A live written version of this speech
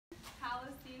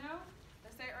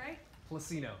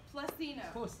Placino. Placino.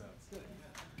 Close though, it's good.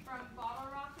 From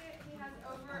Bottle Rocket. He has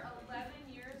over 11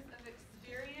 years of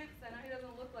experience. I know he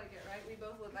doesn't look like it, right? We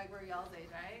both look like we're y'all's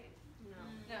age, right?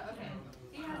 No, okay.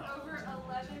 He has over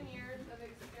 11 years of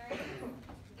experience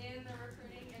in the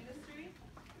recruiting industry.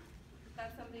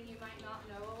 That's something you might not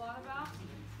know a lot about.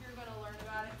 You're going to learn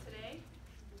about it today.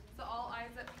 So all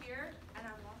eyes up here, and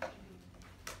I'm watching.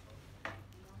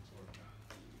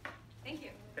 Thank you.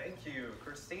 Thank you,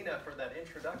 Christina, for that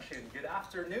introduction. Good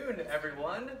afternoon,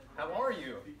 everyone. How are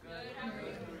you? Good, how are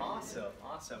you? Awesome,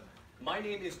 awesome. My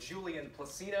name is Julian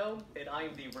Placino, and I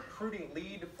am the recruiting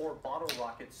lead for Bottle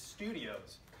Rocket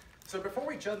Studios. So before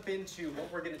we jump into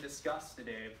what we're going to discuss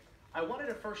today, I wanted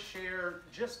to first share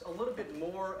just a little bit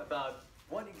more about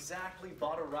what exactly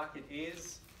Bottle Rocket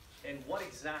is and what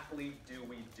exactly do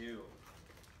we do.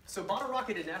 So Bottle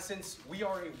Rocket, in essence, we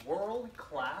are a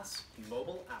world-class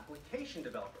mobile application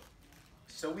developer.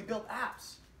 So we build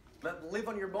apps that live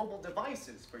on your mobile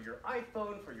devices, for your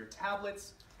iPhone, for your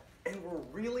tablets, and we're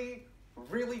really,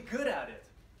 really good at it.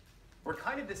 We're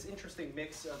kind of this interesting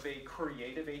mix of a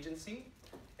creative agency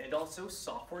and also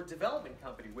software development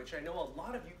company, which I know a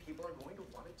lot of you people are going to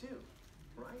want to do,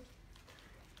 right?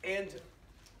 And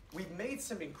we've made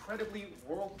some incredibly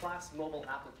world-class mobile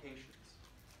applications.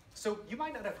 So you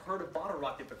might not have heard of Bottle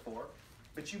Rocket before,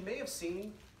 but you may have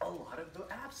seen a lot of the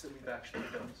apps that we've actually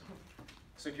built.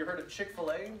 So if you heard of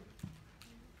Chick-fil-A,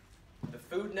 the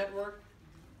Food Network,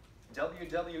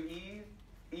 WWE,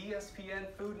 ESPN,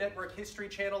 Food Network, History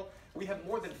Channel, we have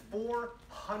more than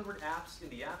 400 apps in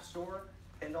the App Store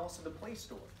and also the Play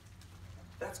Store.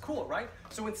 That's cool, right?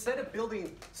 So instead of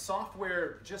building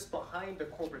software just behind the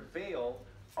corporate veil,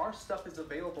 our stuff is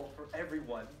available for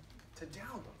everyone to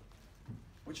download,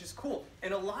 which is cool.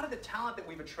 And a lot of the talent that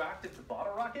we've attracted to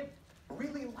Bottle Rocket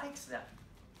really likes that,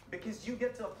 because you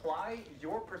get to apply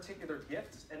your particular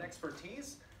gifts and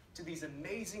expertise to these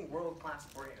amazing world-class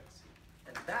brands.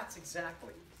 And that's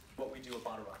exactly what we do at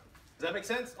Bottle Rocket. Does that make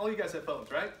sense? All you guys have phones,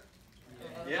 right?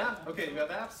 Yeah? Okay, you have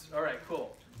apps? All right,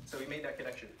 cool. So we made that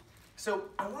connection. So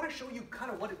I want to show you kind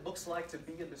of what it looks like to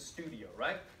be in the studio,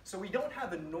 right? So we don't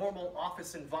have a normal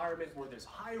office environment where there's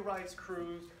high-rise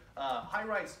crews,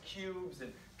 high-rise cubes,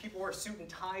 and people wear suit and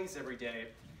ties every day.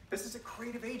 This is a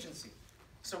creative agency.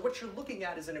 So what you're looking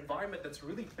at is an environment that's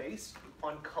really based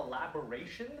on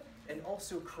collaboration and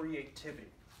also creativity,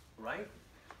 right?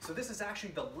 So this is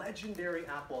actually the legendary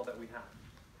app wall that we have.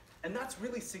 And that's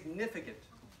really significant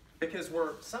because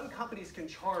where some companies can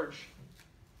charge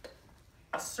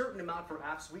a certain amount for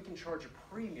apps, we can charge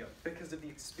a premium because of the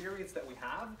experience that we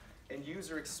have and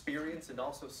user experience and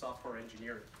also software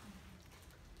engineering.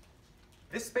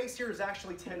 This space here is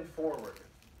actually 10 forward.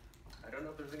 I don't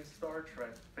know if there's any Star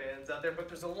Trek fans out there, but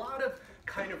there's a lot of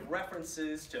kind of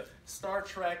references to Star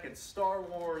Trek and Star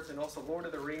Wars and also Lord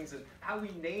of the Rings and how we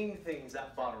name things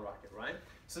at Bottle Rocket, right?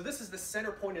 So this is the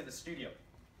center point of the studio.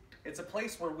 It's a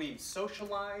place where we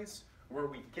socialize, where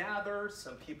we gather.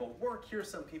 Some people work here,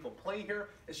 some people play here.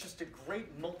 It's just a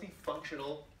great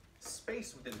multifunctional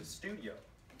space within the studio.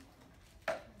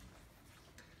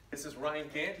 This is Ryan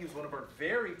Gant. He was one of our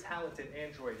very talented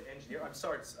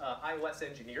iOS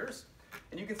engineers.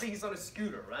 And you can see he's on a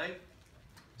scooter, right?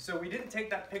 So we didn't take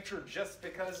that picture just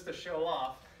because to show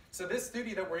off. So this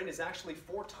studio that we're in is actually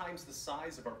 4 times the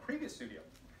size of our previous studio.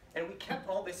 And we kept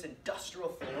all this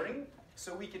industrial flooring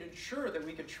so we could ensure that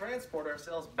we could transport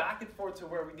ourselves back and forth to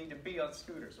where we need to be on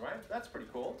scooters, right? That's pretty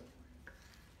cool.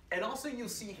 And also you'll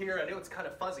see here, I know it's kind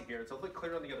of fuzzy here, it's a little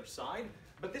clear on the other side,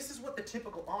 but this is what the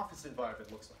typical office environment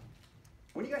looks like.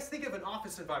 When you guys think of an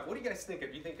office environment, what do you guys think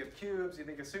of? You think of cubes, you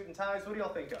think of suit and ties, what do y'all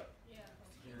think of?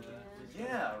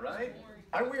 Yeah, right?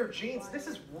 I wear jeans. This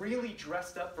is really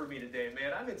dressed up for me today,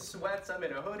 man. I'm in sweats, I'm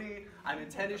in a hoodie, I'm in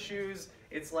tennis shoes.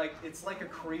 It's like a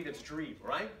creative's dream,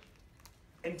 right?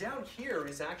 And down here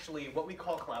is actually what we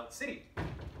call Cloud City.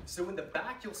 So in the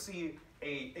back, you'll see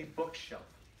a bookshelf.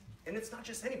 And it's not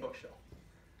just any bookshelf.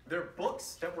 They're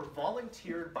books that were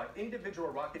volunteered by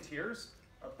individual Rocketeers,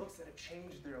 of books that have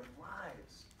changed their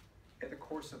lives in the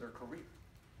course of their career,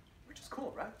 which is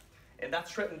cool, right? And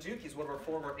that's Trenton Duke. He's one of our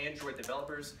former Android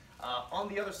developers. On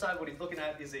the other side, what he's looking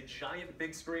at is a giant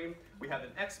big screen. We have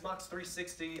an Xbox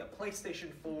 360, a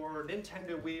PlayStation 4,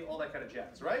 Nintendo Wii, all that kind of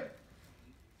jazz, right?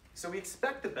 So we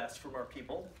expect the best from our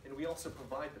people, and we also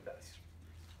provide the best.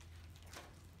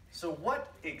 So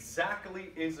what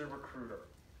exactly is a recruiter?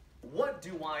 What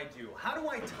do I do? How do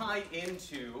I tie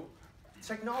into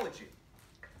technology?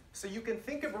 So you can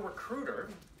think of a recruiter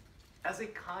as a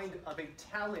kind of a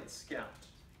talent scout.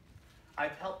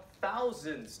 I've helped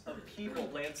thousands of people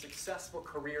land successful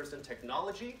careers in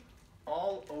technology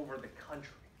all over the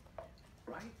country,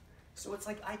 right? So it's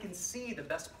like I can see the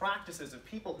best practices of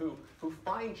people who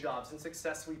find jobs and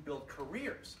successfully build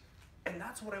careers. And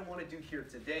that's what I want to do here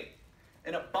today.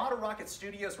 And at Bottle Rocket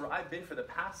Studios, where I've been for the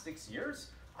past 6 years,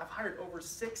 I've hired over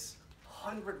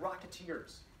 600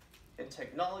 Rocketeers in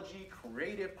technology,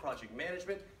 creative, project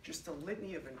management, just a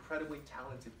litany of incredibly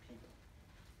talented people.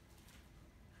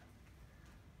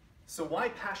 So why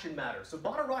passion matters? So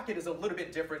Bottle Rocket is a little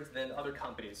bit different than other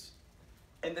companies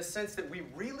in the sense that we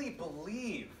really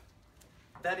believe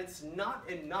that it's not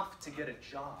enough to get a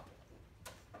job,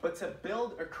 but to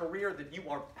build a career that you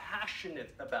are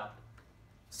passionate about,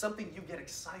 something you get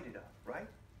excited of, right?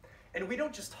 And we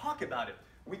don't just talk about it.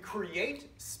 We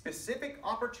create specific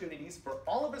opportunities for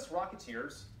all of us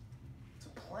Rocketeers to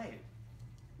play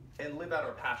and live out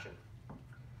our passion.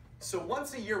 So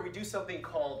once a year, we do something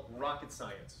called Rocket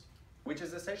Science, which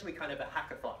is essentially kind of a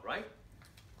hackathon, right?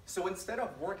 So instead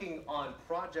of working on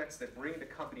projects that bring the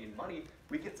company in money,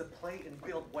 we get to play and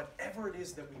build whatever it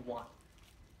is that we want.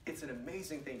 It's an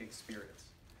amazing thing to experience.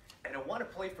 And I want to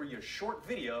play for you a short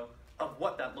video of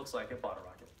what that looks like at Bottle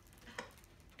Rocket.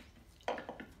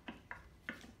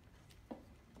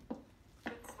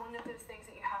 It's one of those things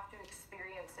that you have to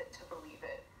experience it to believe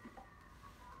it.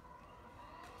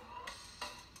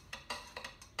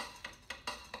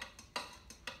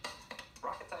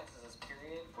 Rocket science is this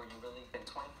period where you really, in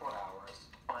 24 hours,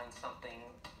 find something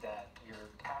that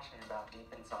you're passionate about deep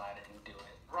inside and do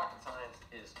it. Rocket science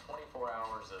is 24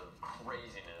 hours of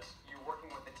craziness. You're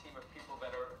working with a team of people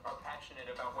that are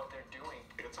passionate about what they're doing.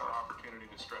 It's our opportunity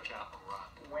to stretch out and run.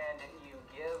 When you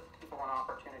give people an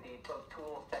opportunity, both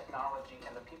tools, technology,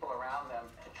 and the people around them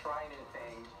to try new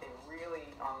things, it really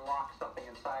unlocks something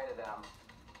inside of them.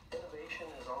 Innovation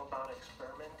is all about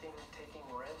experimenting, taking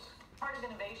risks. Part of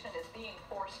innovation is being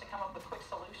forced to come up with quick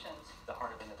solutions. The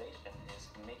heart of innovation is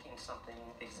making something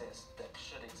exist that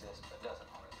should exist but doesn't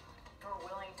already. We're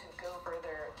willing to go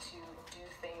further to do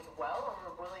things well, or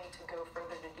we're willing to go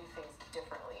further to do things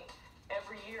differently.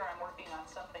 Every year I'm working on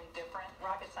something different.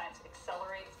 Rocket science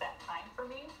accelerates that time for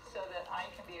me so that I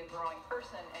can be a growing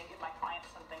person and give my clients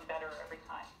something better every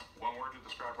time. One word to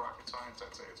describe rocket science,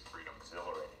 I'd say it's freedom.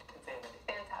 Exhilarating. Insanity.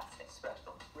 Fantastic.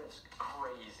 Special. Risk.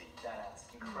 Crazy. That's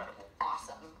incredible.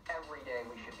 Awesome. Every day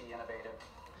we should be innovative.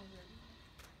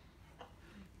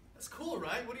 That's cool,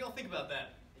 right? What do y'all think about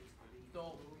that?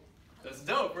 Dope. That's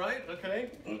dope, right?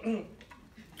 Okay.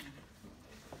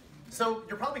 So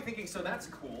you're probably thinking, so that's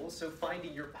cool. So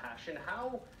finding your passion,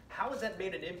 how has that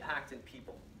made an impact in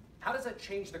people? How does that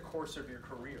change the course of your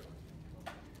career?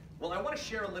 Well, I want to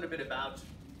share a little bit about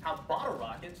how Bottle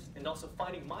Rocket and also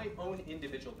finding my own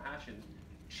individual passion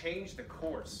changed the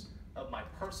course of my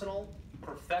personal,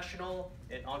 professional,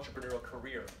 and entrepreneurial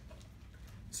career.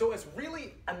 So as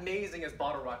really amazing as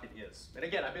Bottle Rocket is, and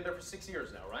again, I've been there for 6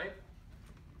 years now, right?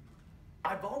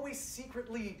 I've always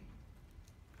secretly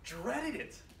dreaded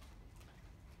it.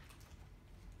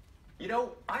 You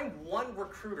know, I'm one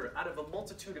recruiter out of a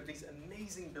multitude of these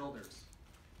amazing builders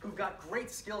who've got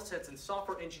great skill sets in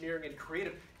software engineering and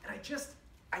creative, and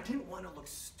I didn't want to look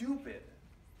stupid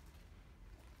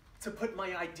to put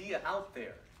my idea out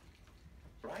there,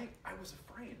 right? I was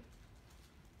afraid.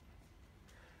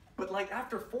 But like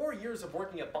after 4 years of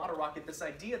working at Bottle Rocket, this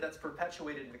idea that's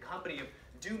perpetuated in the company of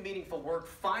do meaningful work,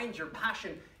 find your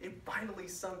passion, it finally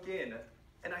sunk in,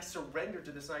 and I surrendered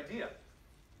to this idea.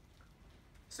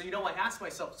 So, you know, I asked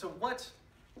myself, so what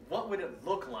would it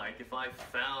look like if I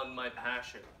found my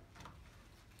passion?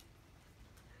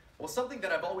 Well, something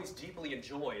that I've always deeply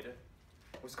enjoyed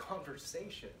was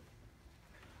conversation.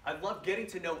 I love getting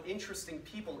to know interesting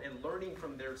people and learning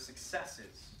from their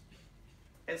successes.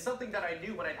 And something that I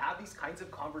knew when I'd have these kinds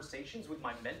of conversations with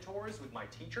my mentors, with my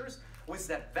teachers, was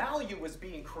that value was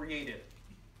being created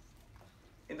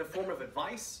in the form of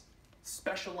advice,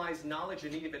 specialized knowledge,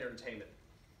 and even entertainment.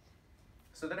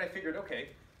 So then I figured, okay,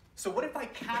 so what if I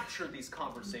captured these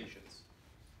conversations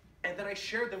and then I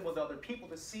shared them with other people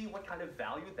to see what kind of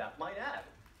value that might add?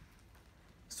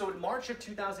 So in March of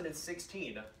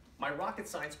 2016, my rocket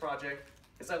science project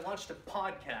is I launched a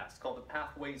podcast called The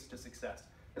Pathways to Success.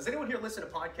 Does anyone here listen to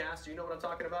podcasts? Do you know what I'm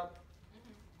talking about?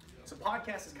 So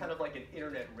podcast is kind of like an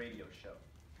internet radio show,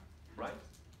 right?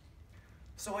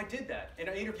 So I did that, and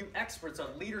I interview experts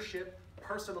on leadership,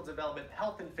 personal development,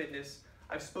 health and fitness.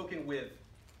 I've spoken with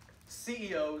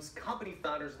CEOs, company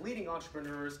founders, leading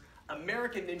entrepreneurs,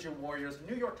 American Ninja Warriors,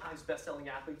 New York Times bestselling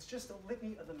athletes, just a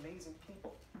litany of amazing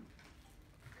people.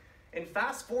 And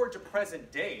fast forward to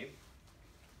present day,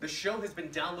 the show has been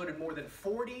downloaded more than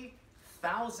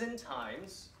 40,000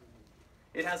 times.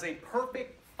 It has a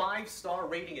perfect 5-star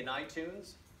rating in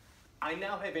iTunes. I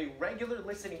now have a regular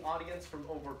listening audience from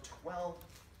over 12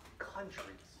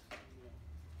 countries.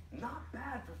 Not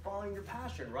bad for following your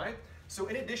passion, right? So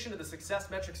in addition to the success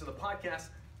metrics of the podcast,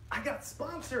 I got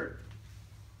sponsored.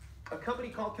 A company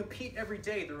called Compete Every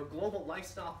Day. They're a global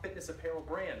lifestyle fitness apparel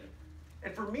brand.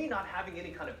 And for me, not having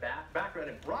any kind of background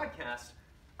in broadcast,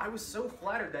 I was so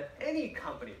flattered that any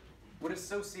company would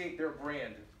associate their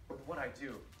brand with what I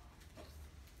do.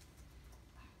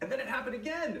 And then it happened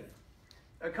again.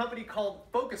 A company called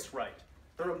Focusrite.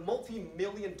 They're a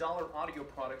multi-million-dollar audio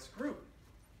products group.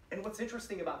 And what's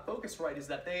interesting about Focusrite is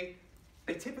that they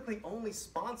typically only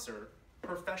sponsor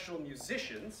professional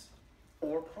musicians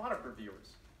or product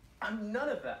reviewers. I'm none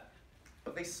of that.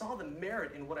 But they saw the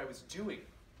merit in what I was doing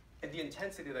and the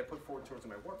intensity that I put forward towards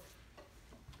my work.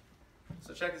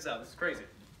 So check this out, this is crazy.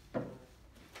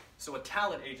 So a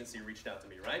talent agency reached out to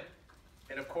me, right?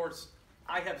 And of course,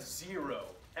 I have zero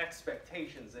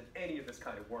expectations in any of this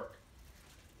kind of work.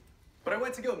 But I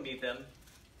went to go meet them,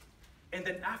 and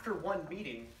then after one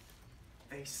meeting,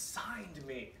 they signed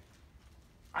me.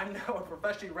 I'm now a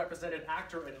professionally represented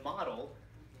actor and model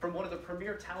from one of the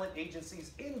premier talent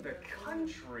agencies in the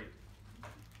country.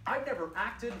 I've never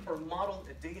acted or modeled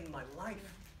a day in my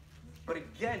life. But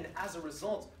again, as a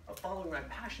result of following my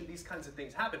passion, these kinds of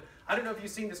things happen. I don't know if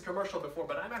you've seen this commercial before,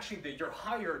 but I'm actually the "You're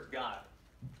Hired" guy,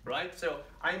 right? So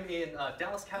I'm in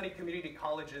Dallas County Community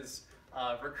College's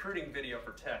recruiting video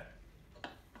for tech.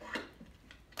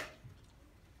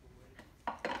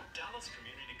 Dallas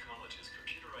Community College's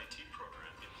computer IT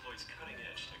program employs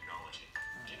cutting-edge technology,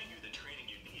 giving you the training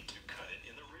you need to cut it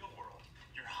in the real world.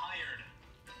 You're hired.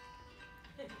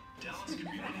 Dallas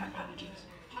Community Colleges,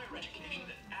 higher education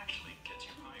that actually gets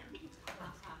you hired.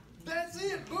 That's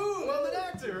it, boom, I'm an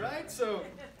actor, right? So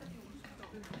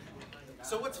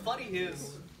what's funny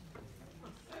is,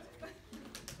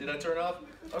 did I turn off?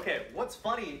 Okay, what's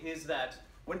funny is that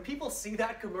when people see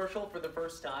that commercial for the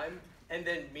first time and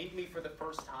then meet me for the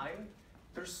first time,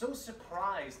 they're so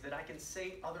surprised that I can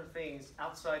say other things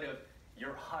outside of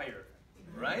 "you're hired,"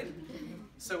 right?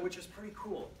 So, which is pretty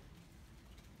cool.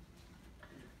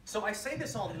 So I say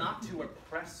this all not to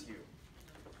impress you,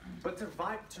 but to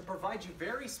provide you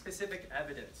very specific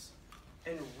evidence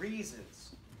and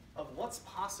reasons of what's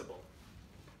possible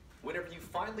whenever you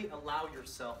finally allow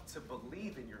yourself to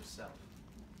believe in yourself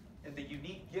and the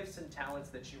unique gifts and talents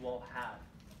that you all have,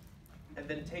 and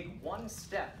then take one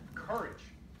step, courage,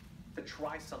 to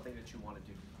try something that you want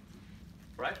to do,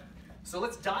 right? So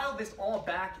let's dial this all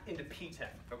back into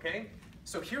P-Tech, okay?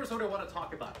 So here's what I want to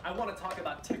talk about. I want to talk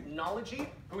about technology.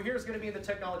 Who here is going to be in the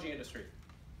technology industry?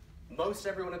 Most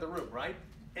everyone in the room, right?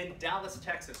 In Dallas,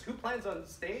 Texas. Who plans on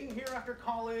staying here after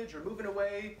college or moving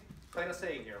away? Plan on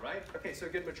staying here, right? Okay, so a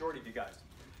good majority of you guys.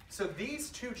 So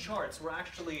these two charts were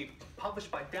actually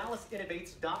published by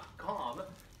DallasInnovates.com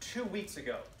 2 weeks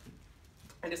ago.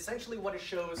 And essentially what it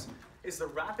shows is the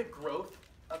rapid growth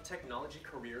of technology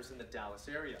careers in the Dallas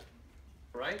area,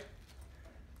 right?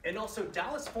 And also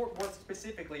Dallas-Fort Worth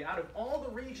specifically, out of all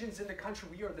the regions in the country,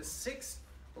 we are the 6th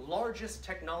largest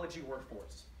technology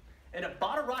workforce. And at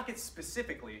Bottle Rockets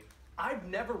specifically, I've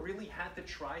never really had to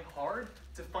try hard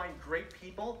to find great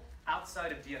people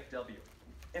outside of DFW.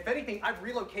 If anything, I've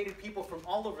relocated people from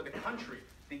all over the country,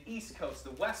 the East Coast,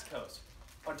 the West Coast.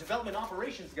 Our development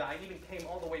operations guy even came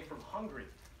all the way from Hungary.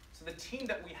 So the team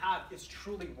that we have is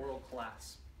truly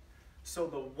world-class. So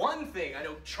the one thing, I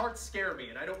know charts scare me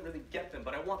and I don't really get them,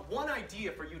 but I want one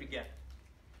idea for you to get.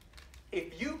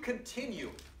 If you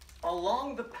continue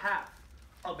along the path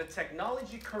of a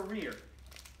technology career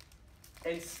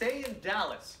and stay in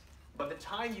Dallas, by the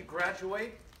time you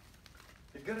graduate,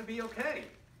 you're gonna be okay,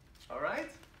 all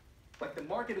right? Like the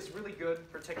market is really good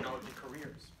for technology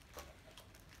careers.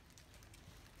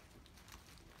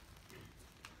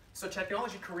 So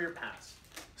technology career paths.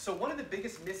 So one of the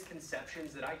biggest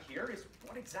misconceptions that I hear is,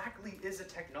 what exactly is a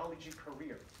technology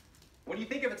career? When you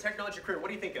think of a technology career, what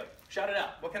do you think of? Shout it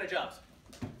out. What kind of jobs?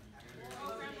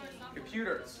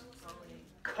 Computers.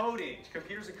 Coding.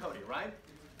 Computers and coding, right?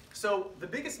 So the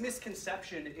biggest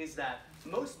misconception is that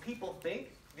most people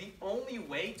think the only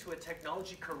way to a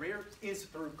technology career is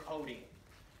through coding.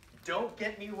 Don't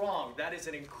get me wrong. That is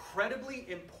an incredibly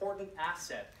important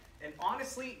asset. And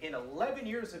honestly, in 11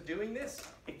 years of doing this,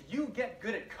 if you get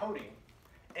good at coding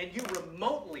and you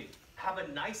remotely have a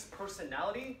nice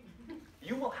personality,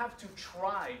 you will have to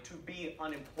try to be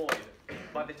unemployed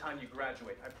by the time you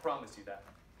graduate. I promise you that.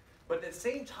 But at the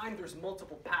same time, there's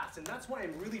multiple paths. And that's why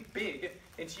I'm really big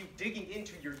into you digging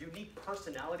into your unique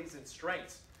personalities and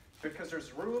strengths, because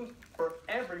there's room for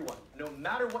everyone, no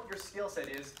matter what your skill set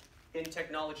is in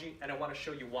technology, and I want to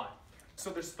show you why. So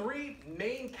there's 3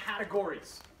 main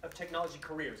categories of technology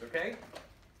careers, okay?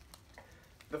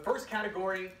 The first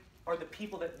category are the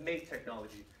people that make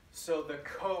technology. So the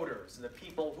coders, the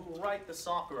people who write the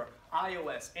software,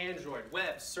 iOS, Android,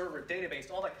 web, server,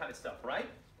 database, all that kind of stuff, right?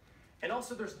 And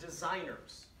also there's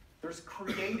designers. There's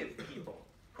creative people.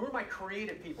 Who are my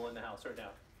creative people in the house right now?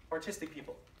 Artistic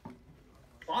people.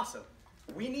 Awesome.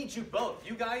 We need you both.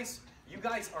 You guys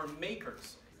are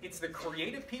makers. It's the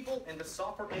creative people and the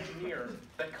software engineer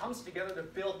that comes together to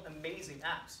build amazing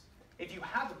apps. If you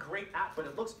have a great app but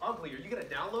it looks ugly, are you going to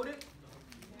download it?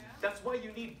 Yeah. That's why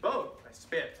you need both. I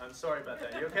spit. I'm sorry about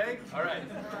that. You okay? All right.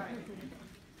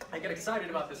 I get excited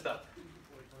about this stuff.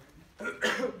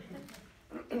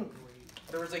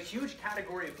 There is a huge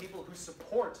category of people who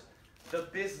support the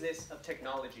business of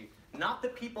technology, not the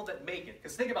people that make it.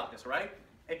 Because think about this, right?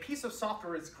 A piece of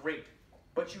software is great,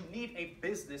 but you need a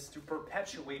business to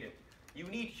perpetuate it. You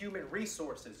need human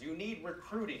resources, you need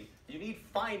recruiting, you need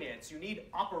finance, you need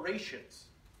operations.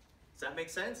 Does that make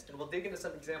sense? And we'll dig into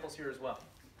some examples here as well.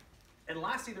 And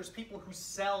lastly, there's people who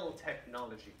sell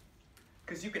technology.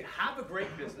 Because you can have a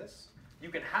great business, you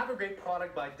can have a great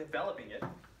product by developing it,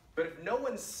 but if no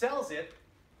one sells it,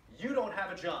 you don't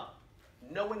have a job.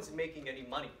 No one's making any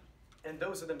money. And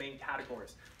those are the main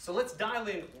categories. So let's dial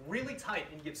in really tight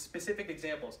and give specific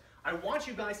examples. I want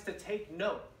you guys to take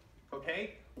note,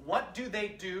 okay? What do they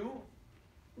do?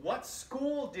 What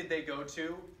school did they go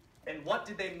to? And what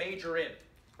did they major in,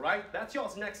 right? That's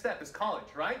y'all's next step is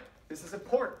college, right? This is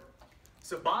important.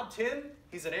 So Bob Tim,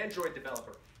 he's an Android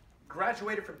developer.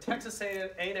 Graduated from Texas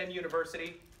A&M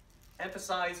University,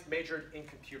 majored in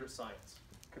computer science,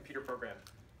 computer programming.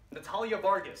 Natalia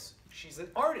Vargas, she's an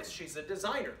artist, she's a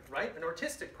designer, right? An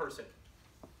artistic person.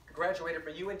 Graduated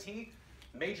from UNT,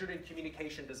 majored in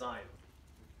communication design.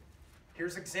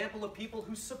 Here's an example of people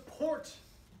who support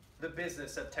the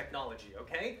business of technology,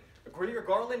 okay? Greer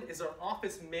Garland is our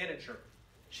office manager.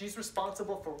 She's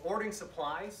responsible for ordering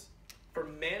supplies, for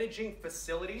managing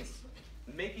facilities,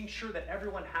 making sure that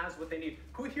everyone has what they need.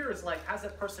 Who here is like, has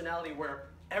that personality where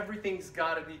everything's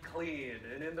gotta be clean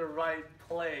and in the right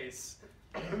place?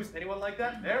 Anyone like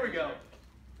that? There we go.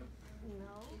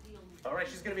 No. All right,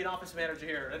 she's going to be an office manager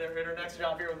here in her next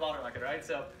job here with Bottle Rocket, right?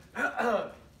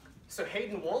 So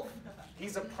Hayden Wolf,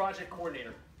 he's a project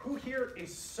coordinator. Who here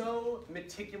is so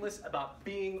meticulous about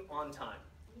being on time?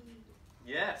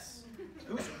 Yes.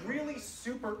 Who's really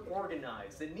super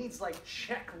organized and needs like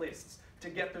checklists to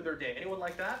get through their day? Anyone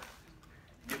like that?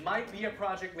 You might be a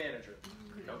project manager,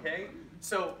 okay?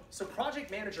 So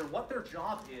project manager, what their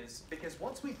job is, because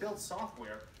once we build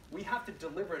software, we have to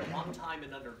deliver it on time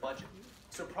and under budget.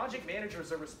 So project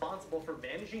managers are responsible for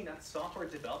managing that software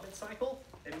development cycle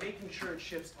and making sure it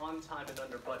ships on time and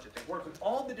under budget. They work with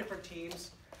all the different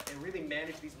teams and really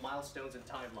manage these milestones and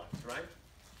timelines, right?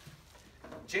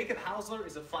 Jacob Hausler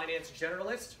is a finance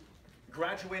generalist,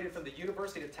 graduated from the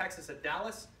University of Texas at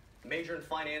Dallas, major in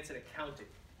finance and accounting.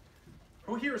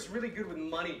 Who here is really good with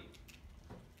money?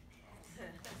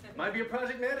 Might be a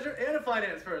project manager and a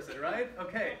finance person, right?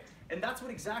 Okay, and that's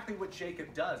exactly what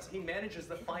Jacob does. He manages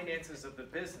the finances of the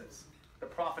business, the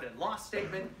profit and loss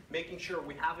statement, making sure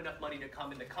we have enough money to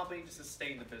come in the company to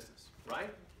sustain the business,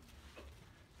 right?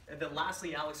 And then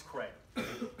lastly, Alex Craig.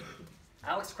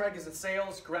 Alex Craig is in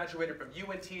sales, graduated from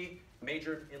UNT,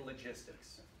 majored in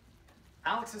logistics.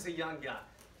 Alex is a young guy.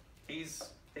 He's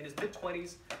in his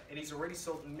mid-20s, and he's already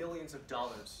sold millions of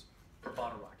dollars for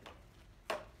Bottle Rocket.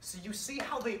 So you see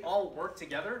how they all work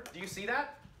together? Do you see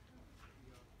that?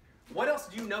 What else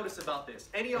do you notice about this?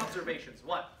 Any observations?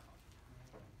 What?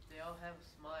 They all have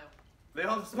a smile. They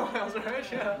all have smiles, right?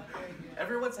 Yeah.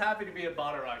 Everyone's happy to be a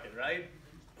Bottle Rocket, right?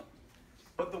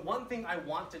 But the one thing I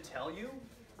want to tell you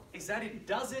is that it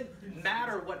doesn't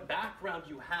matter what background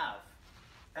you have.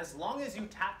 As long as you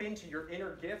tap into your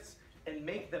inner gifts and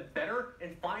make them better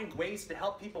and find ways to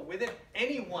help people with it,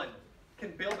 anyone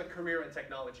can build a career in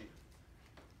technology.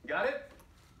 Got it?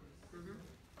 Mm-hmm.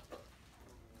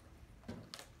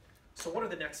 So what are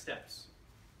the next steps?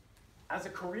 As a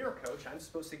career coach, I'm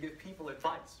supposed to give people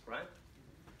advice, right?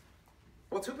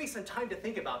 Well, it took me some time to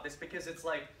think about this because it's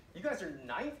like, you guys are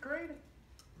 9th grade?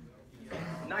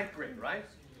 9th grade, right?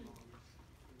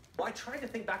 Well, I tried to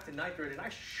think back to 9th grade, and I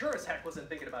sure as heck wasn't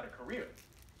thinking about a career.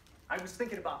 I was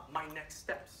thinking about my next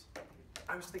steps.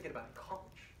 I was thinking about college.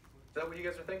 Is that what you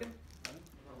guys are thinking?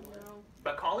 No.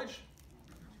 About college?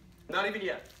 Not even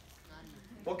yet.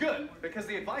 Well, good, because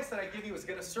the advice that I give you is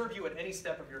going to serve you at any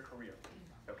step of your career,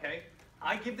 okay?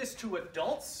 I give this to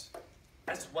adults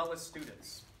as well as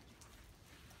students.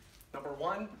 Number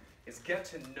 1 is get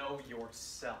to know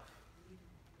yourself.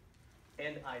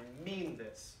 And I mean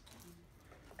this.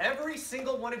 Every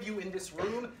single one of you in this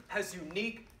room has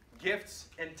unique gifts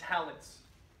and talents.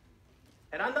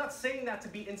 And I'm not saying that to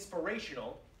be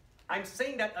inspirational. I'm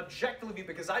saying that objectively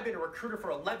because I've been a recruiter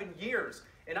for 11 years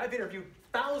and I've interviewed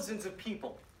thousands of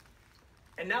people.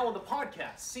 And now on the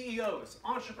podcast, CEOs,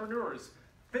 entrepreneurs,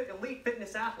 elite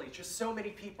fitness athletes, just so many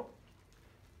people.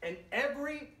 And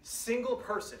every single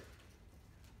person,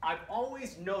 I've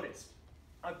always noticed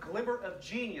a glimmer of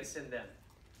genius in them,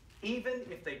 even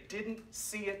if they didn't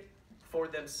see it for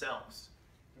themselves.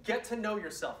 Get to know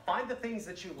yourself. Find the things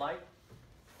that you like.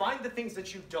 Find the things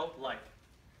that you don't like.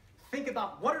 Think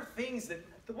about what are things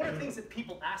that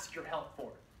people ask your help for,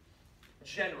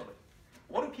 generally.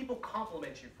 What do people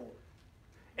compliment you for?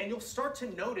 And you'll start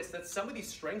to notice that some of these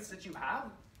strengths that you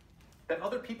have, that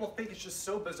other people think is just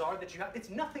so bizarre that you have, it's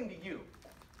nothing to you,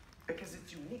 because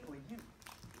it's uniquely you.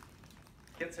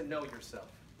 Get to know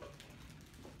yourself.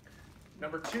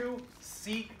 Number 2,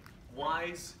 seek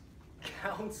wise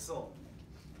counsel.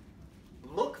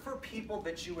 Look for people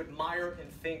that you admire and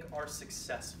think are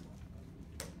successful.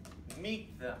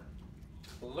 Meet them.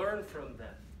 Learn from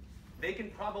them. They can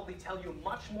probably tell you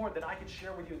much more than I can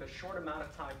share with you in the short amount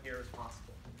of time here as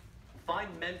possible. Find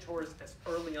mentors as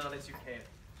early on as you can.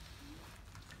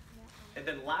 And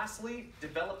then lastly,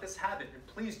 develop this habit. And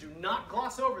please do not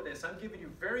gloss over this. I'm giving you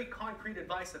very concrete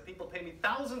advice that people pay me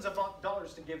thousands of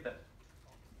dollars to give them.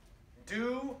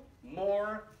 Do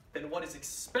more than what is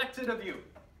expected of you.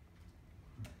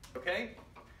 Okay?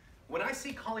 When I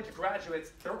see college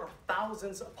graduates, there are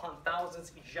thousands upon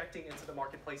thousands ejecting into the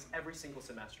marketplace every single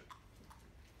semester.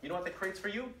 You know what that creates for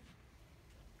you?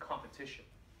 Competition.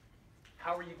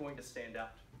 How are you going to stand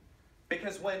out?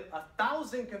 Because when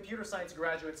 1,000 computer science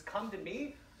graduates come to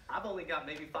me, I've only got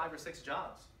maybe 5 or 6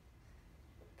 jobs.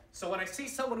 So when I see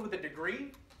someone with a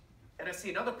degree, and I see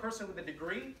another person with a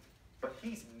degree, but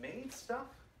he's made stuff,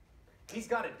 he's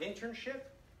got an internship,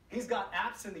 he's got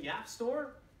apps in the App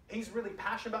Store, he's really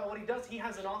passionate about what he does, he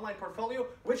has an online portfolio,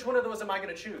 which one of those am I going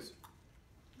to choose?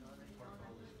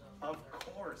 Of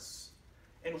course.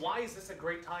 And why is this a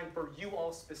great time for you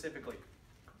all specifically?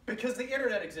 Because the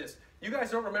internet exists. You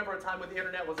guys don't remember a time when the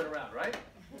internet wasn't around, right?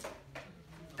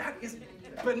 That is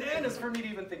bananas for me to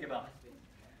even think about.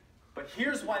 But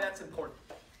here's why that's important.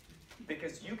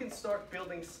 Because you can start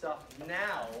building stuff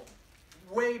now,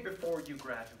 way before you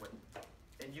graduate.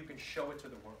 And you can show it to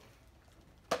the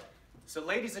world. So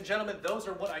ladies and gentlemen, those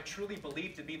are what I truly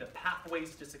believe to be the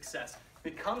pathways to success.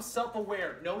 Become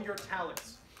self-aware, know your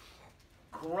talents,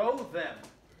 grow them,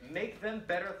 make them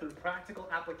better through practical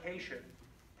application,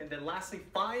 and then lastly,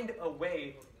 find a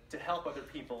way to help other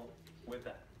people with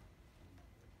that.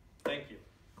 Thank you.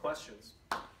 Questions?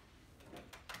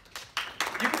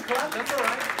 You can clap, that's all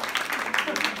right.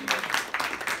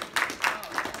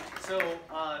 So,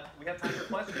 we have time for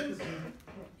questions?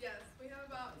 Yes, we have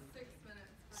about 6 minutes.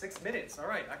 6 minutes, all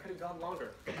right, I could have gone longer.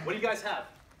 What do you guys have?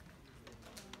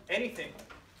 Anything.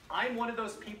 I'm one of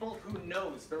those people who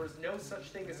knows there is no such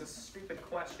thing as a stupid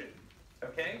question,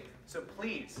 okay? So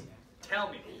please,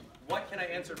 tell me, what can I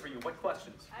answer for you? What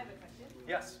questions? I have a question.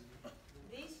 Yes.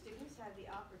 These students have the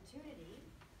opportunity,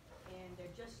 and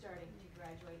they're just starting to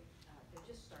graduate, they're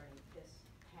just starting this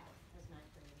path as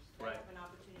ninth graders. They Right. have an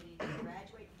opportunity to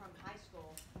graduate from high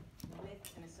school with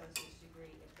an associate's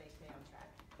degree if they stay on track.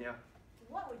 Yeah.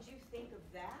 What would you think of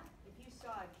that if you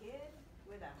saw a kid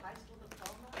with a high school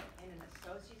diploma and an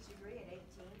associate's degree at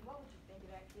 18? What would you think of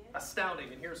that kid?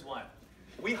 Astounding, and here's why.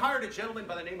 We hired a gentleman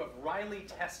by the name of Riley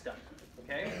Testa,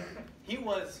 okay? He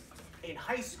was in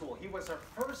high school. He was our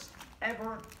first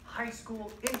ever high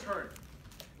school intern.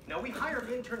 Now, we hire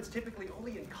interns typically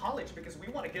only in college because we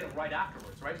want to get them right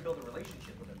afterwards, right? Build a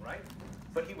relationship with them, right?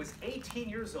 But he was 18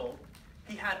 years old.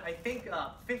 He had, I think,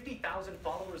 50,000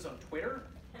 followers on Twitter,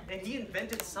 and he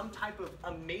invented some type of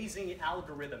amazing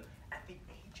algorithm at the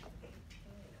age of 18.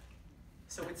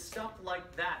 So it's stuff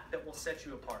like that that will set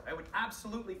you apart. I would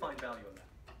absolutely find value in that.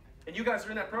 And you guys are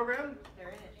in that program? They're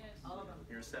in it, all of them.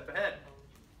 You're a step ahead.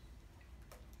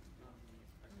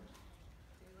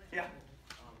 Yeah.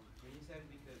 When you said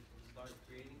we could start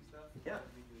creating stuff, Yeah. how do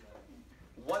we do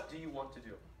that? What do you want to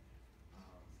do?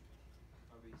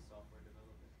 Probably software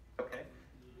development. Okay.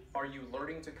 Are you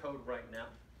learning to code right now?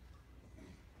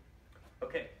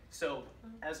 Okay, so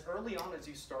as early on as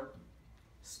you start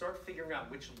figuring out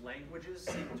which languages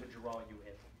seem to draw you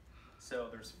in. So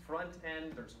there's front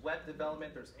end, there's web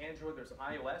development, there's Android, there's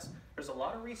iOS. There's a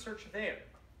lot of research there,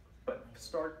 but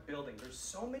start building. There's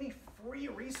so many free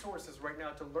resources right now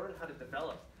to learn how to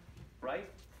develop, right?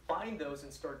 Find those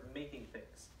and start making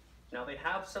things. Now they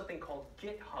have something called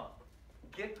GitHub.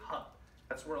 GitHub,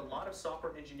 that's where a lot of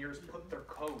software engineers put their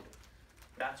code.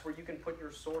 That's where you can put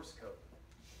your source code.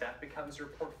 That becomes your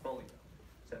portfolio.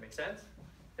 Does that make sense?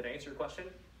 Did I answer your question?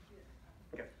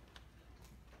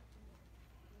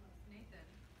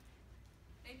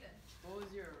 What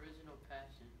was your original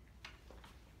passion?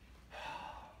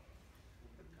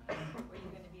 Were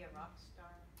you going to be a rock star?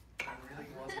 I really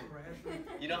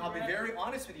wasn't. You know, I'll be very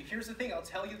honest with you. Here's the thing, I'll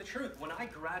tell you the truth. When I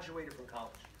graduated from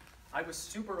college, I was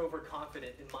super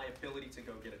overconfident in my ability to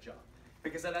go get a job.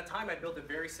 Because at that time, I built a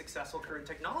very successful career in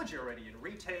technology already, in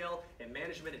retail, in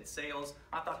management, in sales.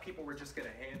 I thought people were just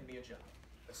gonna hand me a job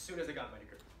as soon as I got my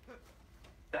degree.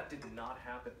 That did not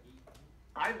happen.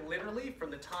 I literally, from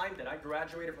the time that I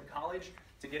graduated from college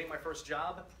to getting my first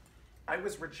job, I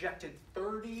was rejected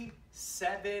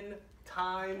 37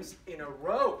 times in a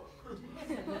row.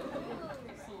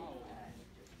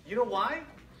 You know why?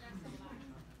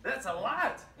 That's a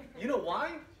lot. You know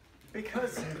why?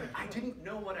 Because I didn't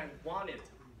know what I wanted,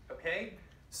 okay?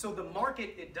 So the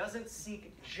market, it doesn't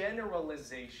seek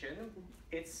generalization,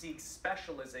 it seeks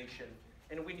specialization.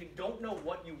 And when you don't know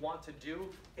what you want to do,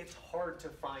 it's hard to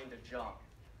find a job.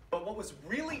 But what was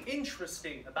really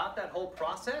interesting about that whole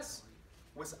process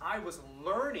was I was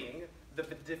learning the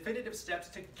definitive steps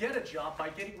to get a job by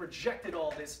getting rejected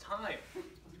all this time.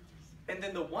 And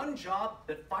then the one job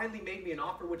that finally made me an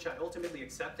offer, which I ultimately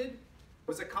accepted,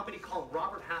 was a company called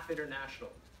Robert Half International,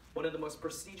 one of the most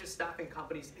prestigious staffing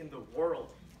companies in the world.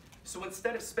 So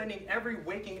instead of spending every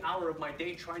waking hour of my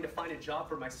day trying to find a job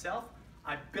for myself,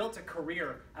 I built a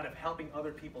career out of helping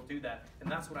other people do that,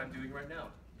 and that's what I'm doing right now.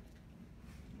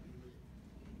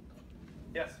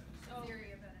 Yes? So,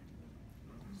 theory about it.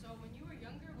 So when you were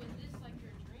younger, was this like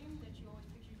your dream that you always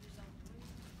pictured yourself doing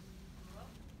when you grew up?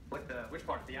 What which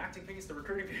part? The acting piece, the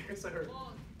recruiting piece? Or?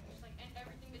 Well, just like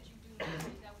everything that you do now,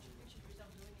 is that what you pictured yourself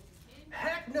doing as a kid?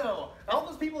 Heck no! All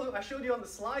those people I showed you on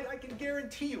the slide, I can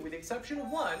guarantee you, with the exception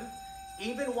of one,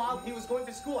 even while he was going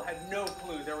to school, had no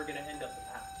clue they were going to end up the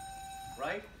path.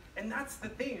 Right? And that's the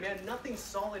thing, man. Nothing's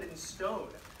solid in stone.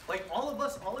 Like all of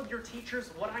us, all of your teachers,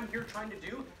 what I'm here trying to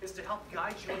do is to help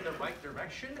guide you in the right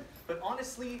direction. But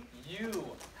honestly, you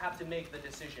have to make the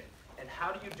decision. And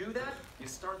how do you do that? You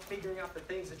start figuring out the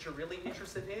things that you're really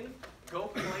interested in. Go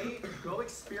play, go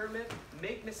experiment,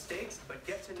 make mistakes, but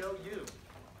get to know you.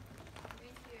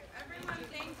 Thank you. Everyone,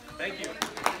 thank Thank Julian.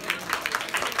 you.